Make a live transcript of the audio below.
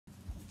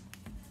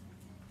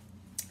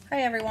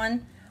Hi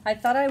everyone. I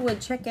thought I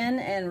would check in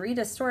and read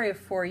a story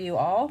for you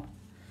all.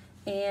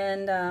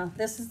 And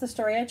this is the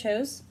story I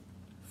chose,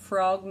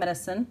 Frog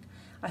Medicine.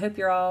 I hope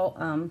you're all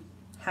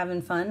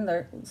having fun.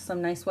 There's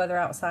some nice weather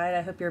outside.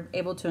 I hope you're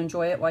able to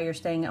enjoy it while you're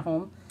staying at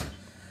home.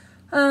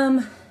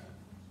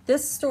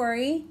 This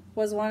story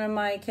was one of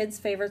my kids'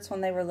 favorites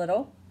when they were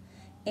little.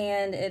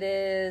 And it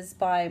is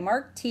by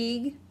Mark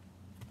Teague.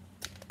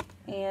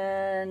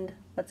 And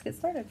let's get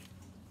started.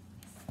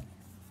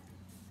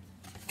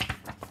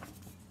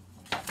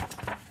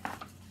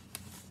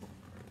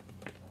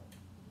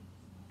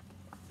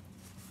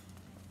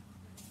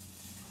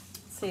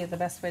 See the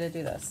best way to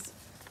do this.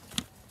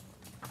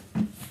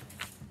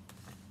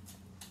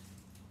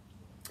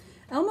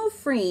 Elmo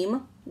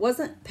Freem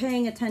wasn't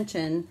paying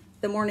attention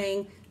the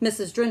morning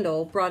Mrs.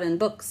 Drindle brought in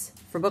books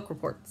for book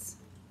reports.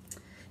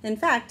 In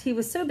fact, he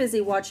was so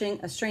busy watching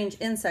a strange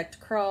insect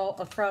crawl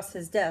across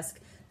his desk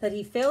that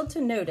he failed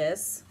to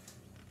notice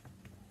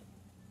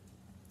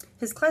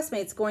his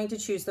classmates going to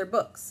choose their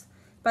books.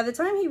 By the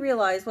time he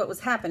realized what was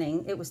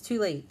happening, it was too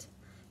late.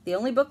 The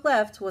only book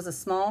left was a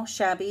small,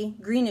 shabby,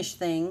 greenish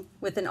thing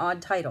with an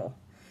odd title.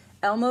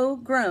 Elmo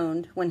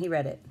groaned when he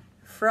read it.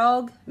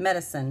 Frog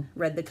Medicine,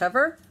 read the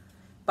cover,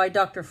 by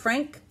Dr.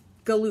 Frank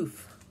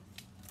Galoof.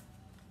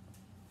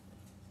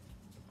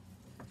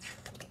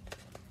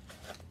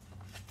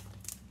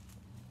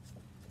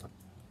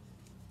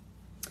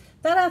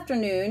 That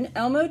afternoon,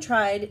 Elmo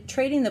tried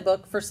trading the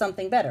book for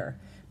something better,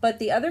 but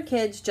the other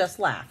kids just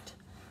laughed.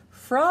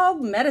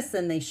 Frog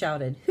Medicine, they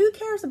shouted. Who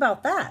cares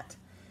about that?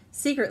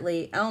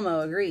 Secretly,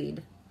 Elmo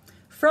agreed.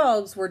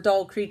 Frogs were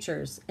dull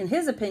creatures, in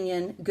his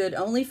opinion, good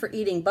only for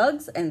eating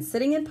bugs and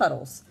sitting in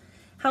puddles.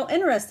 How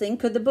interesting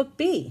could the book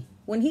be?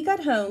 When he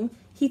got home,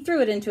 he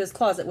threw it into his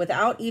closet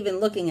without even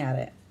looking at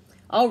it.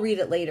 I'll read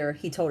it later,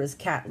 he told his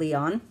cat,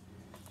 Leon.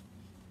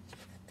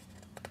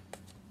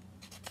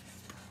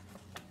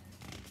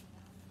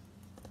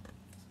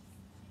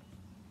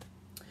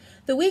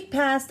 The week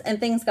passed and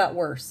things got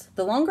worse.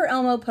 The longer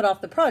Elmo put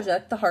off the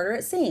project, the harder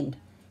it seemed.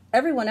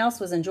 Everyone else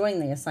was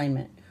enjoying the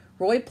assignment.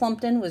 Roy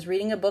Plumpton was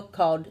reading a book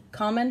called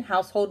Common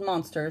Household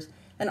Monsters,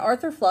 and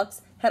Arthur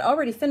Flux had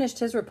already finished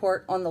his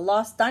report on the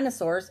lost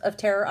dinosaurs of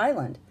Terror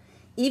Island.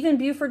 Even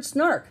Buford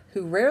Snark,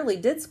 who rarely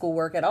did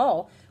schoolwork at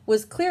all,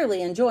 was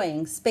clearly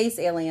enjoying Space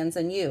Aliens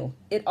and You.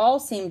 It all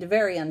seemed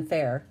very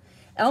unfair.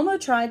 Elmo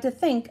tried to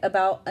think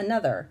about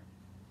another,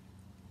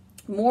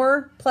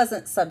 more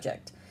pleasant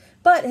subject,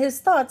 but his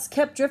thoughts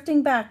kept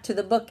drifting back to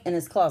the book in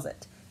his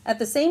closet. At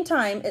the same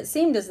time, it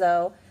seemed as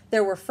though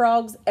there were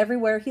frogs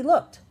everywhere he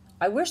looked.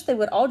 I wish they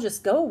would all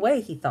just go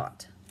away, he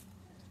thought.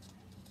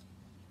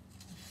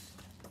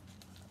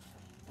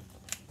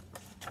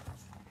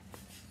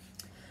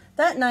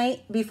 That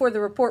night, before the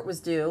report was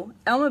due,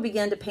 Elmo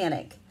began to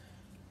panic.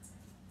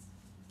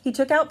 He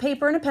took out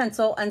paper and a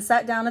pencil and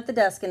sat down at the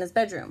desk in his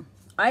bedroom.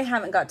 I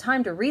haven't got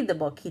time to read the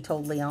book, he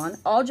told Leon.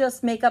 I'll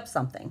just make up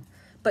something.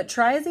 But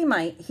try as he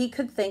might, he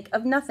could think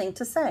of nothing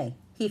to say.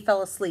 He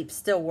fell asleep,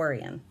 still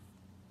worrying.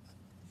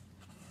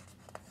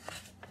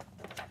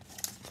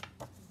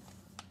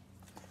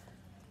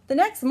 The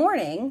next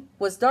morning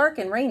was dark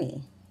and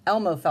rainy.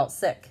 Elmo felt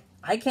sick.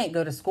 I can't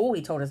go to school,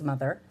 he told his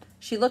mother.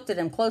 She looked at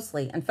him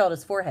closely and felt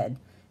his forehead.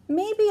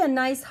 Maybe a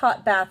nice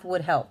hot bath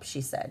would help, she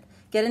said.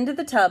 Get into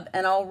the tub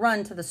and I'll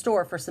run to the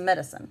store for some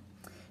medicine.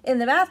 In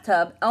the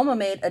bathtub, Elmo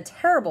made a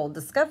terrible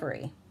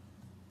discovery.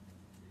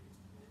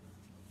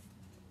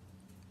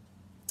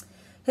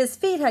 His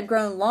feet had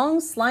grown long,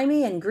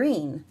 slimy, and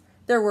green.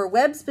 There were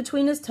webs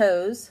between his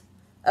toes.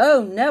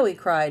 Oh no, he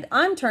cried,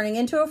 I'm turning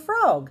into a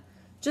frog.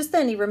 Just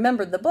then he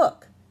remembered the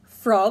book.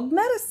 Frog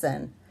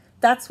Medicine.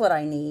 That's what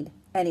I need.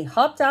 And he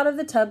hopped out of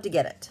the tub to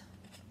get it.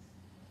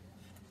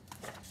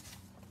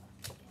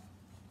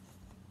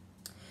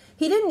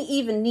 He didn't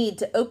even need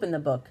to open the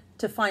book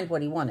to find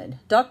what he wanted.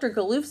 Dr.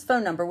 Galoof's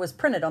phone number was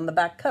printed on the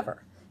back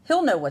cover.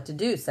 He'll know what to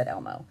do, said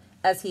Elmo,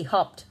 as he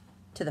hopped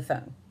to the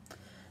phone.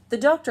 The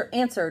doctor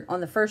answered on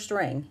the first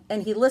ring,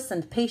 and he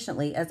listened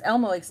patiently as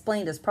Elmo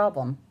explained his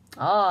problem.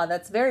 Ah,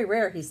 that's very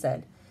rare, he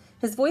said.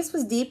 His voice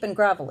was deep and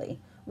gravelly.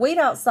 Wait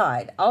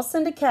outside. I'll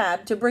send a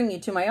cab to bring you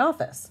to my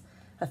office.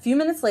 A few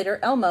minutes later,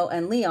 Elmo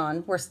and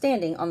Leon were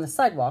standing on the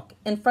sidewalk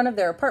in front of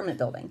their apartment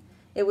building.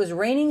 It was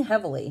raining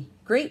heavily.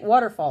 Great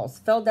waterfalls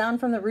fell down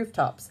from the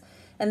rooftops,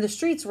 and the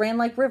streets ran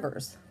like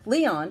rivers.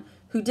 Leon,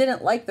 who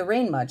didn't like the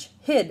rain much,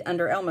 hid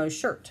under Elmo's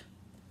shirt.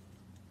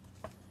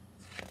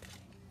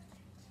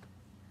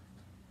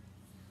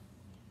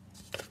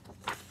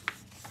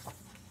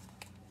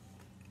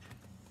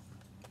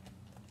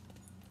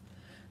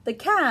 The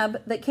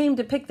cab that came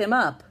to pick them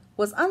up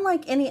was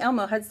unlike any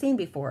Elmo had seen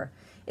before.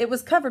 It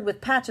was covered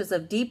with patches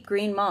of deep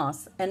green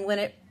moss, and when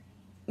it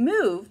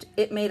moved,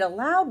 it made a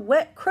loud,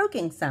 wet,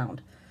 croaking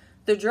sound.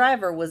 The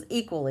driver was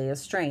equally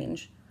as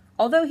strange.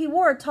 Although he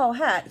wore a tall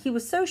hat, he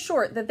was so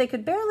short that they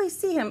could barely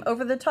see him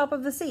over the top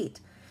of the seat.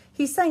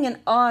 He sang an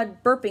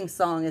odd, burping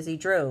song as he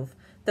drove,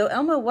 though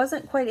Elmo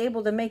wasn't quite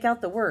able to make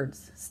out the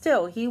words.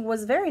 Still, he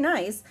was very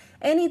nice,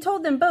 and he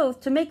told them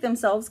both to make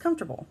themselves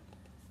comfortable.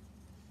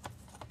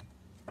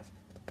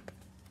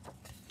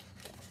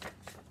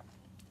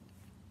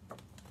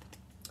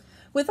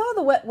 With all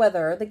the wet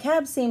weather, the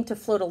cab seemed to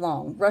float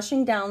along,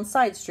 rushing down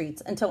side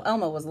streets until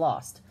Elmo was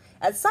lost.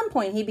 At some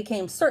point, he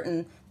became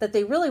certain that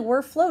they really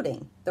were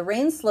floating. The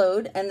rain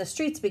slowed, and the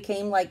streets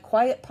became like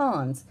quiet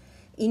ponds.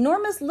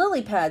 Enormous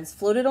lily pads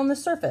floated on the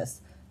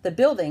surface. The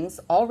buildings,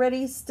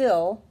 although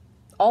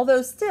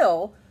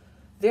still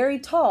very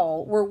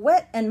tall, were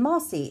wet and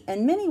mossy,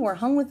 and many were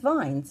hung with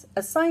vines.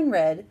 A sign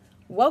read,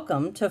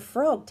 "Welcome to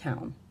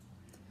Frogtown."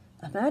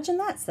 "Imagine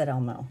that," said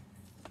Elmo.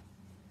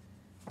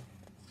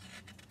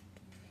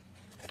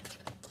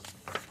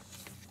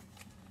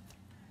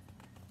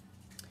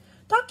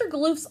 Dr.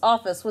 Galoof's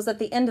office was at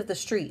the end of the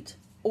street,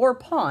 or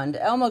pond,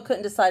 Elmo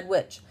couldn't decide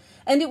which,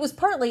 and it was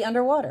partly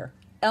underwater.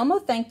 Elmo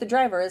thanked the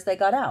driver as they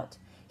got out.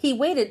 He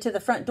waded to the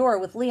front door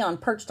with Leon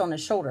perched on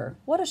his shoulder.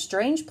 "What a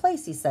strange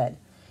place," he said.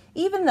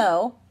 Even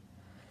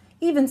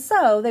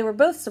so, they were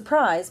both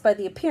surprised by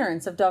the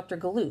appearance of Dr.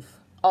 Galoof.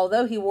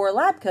 Although he wore a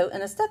lab coat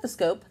and a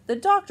stethoscope, the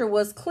doctor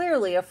was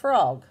clearly a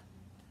frog.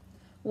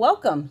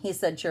 "Welcome," he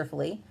said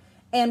cheerfully.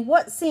 "And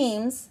what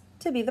seems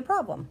to be the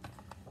problem?"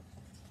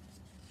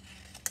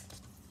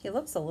 He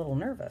looks a little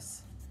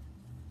nervous.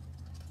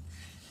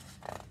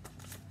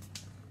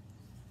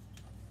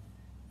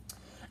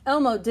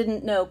 Elmo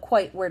didn't know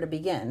quite where to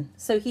begin,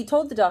 so he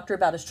told the doctor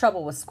about his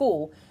trouble with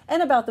school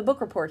and about the book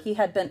report he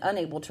had been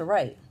unable to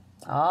write.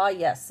 "Ah,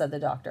 yes," said the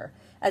doctor,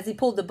 as he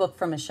pulled the book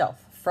from his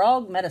shelf.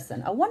 "Frog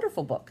Medicine, a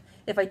wonderful book,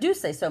 if I do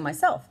say so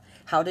myself.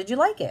 How did you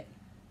like it?"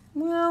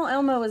 Well,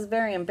 Elmo was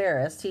very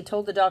embarrassed. He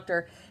told the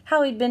doctor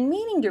how he'd been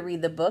meaning to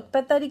read the book,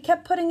 but that he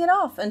kept putting it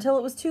off until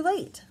it was too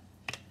late.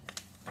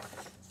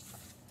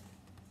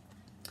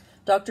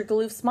 Dr.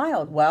 Galoof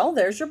smiled. "Well,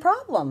 there's your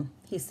problem,"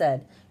 he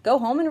said. "Go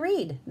home and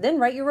read, then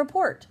write your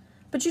report."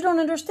 "But you don't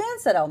understand,"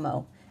 said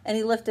Elmo, and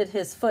he lifted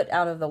his foot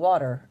out of the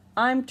water.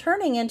 "I'm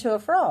turning into a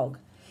frog."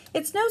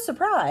 "It's no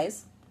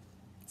surprise,"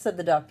 said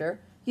the doctor.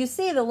 "You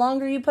see, the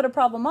longer you put a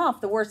problem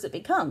off, the worse it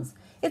becomes.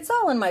 It's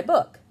all in my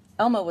book."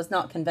 Elmo was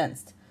not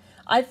convinced.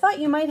 "I thought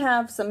you might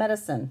have some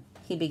medicine,"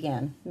 he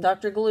began.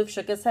 Dr. Galoof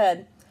shook his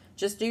head.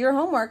 "Just do your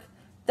homework.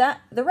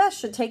 The rest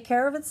should take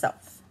care of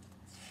itself."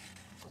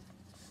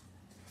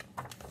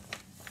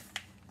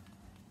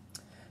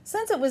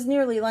 Since it was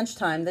nearly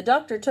lunchtime, the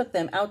doctor took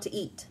them out to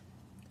eat.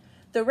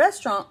 The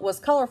restaurant was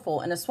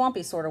colorful in a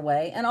swampy sort of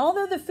way, and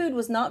although the food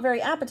was not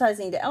very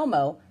appetizing to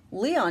Elmo,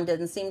 Leon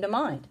didn't seem to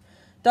mind.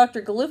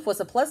 Dr. Galoof was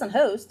a pleasant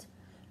host.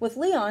 With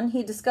Leon,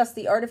 he discussed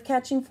the art of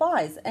catching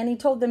flies, and he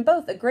told them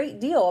both a great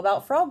deal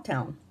about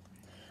Frogtown.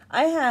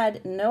 "I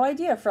had no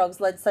idea frogs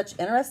led such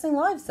interesting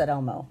lives," said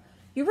Elmo.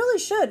 "You really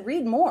should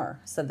read more,"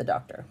 said the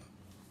doctor.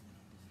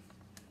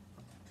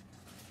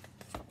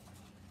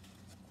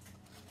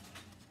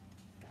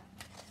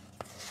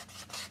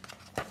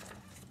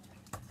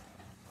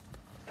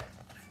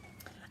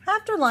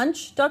 After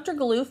lunch, Dr.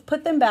 Galoof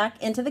put them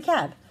back into the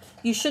cab.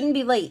 "You shouldn't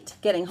be late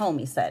getting home,"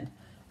 he said.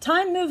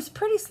 "Time moves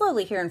pretty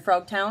slowly here in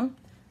Frogtown."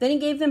 Then he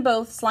gave them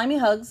both slimy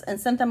hugs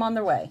and sent them on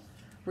their way.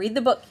 "Read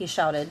the book," he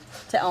shouted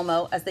to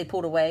Elmo as they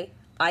pulled away.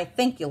 "I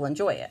think you'll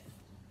enjoy it."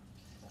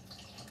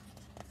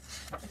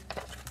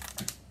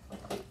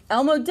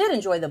 Elmo did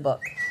enjoy the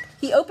book.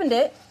 He opened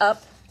it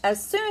up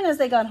as soon as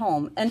they got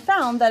home and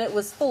found that it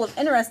was full of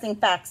interesting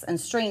facts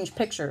and strange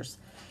pictures.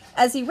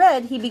 As he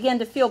read, he began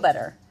to feel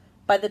better.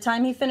 By the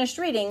time he finished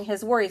reading,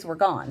 his worries were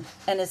gone,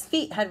 and his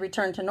feet had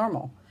returned to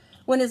normal.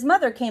 When his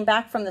mother came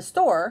back from the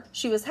store,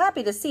 she was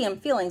happy to see him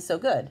feeling so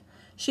good.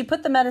 She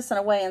put the medicine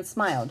away and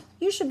smiled.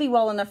 "You should be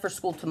well enough for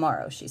school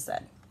tomorrow," she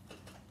said.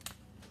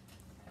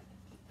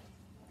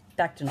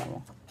 Back to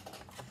normal.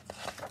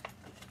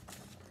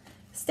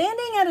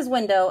 Standing at his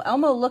window,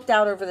 Elmo looked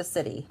out over the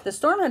city. The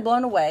storm had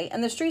blown away,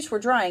 and the streets were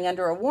drying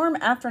under a warm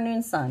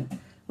afternoon sun.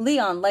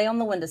 Leon lay on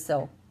the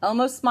windowsill.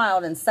 Elmo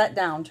smiled and sat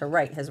down to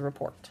write his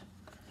report.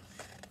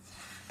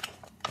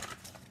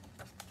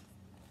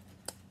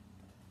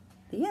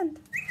 The end.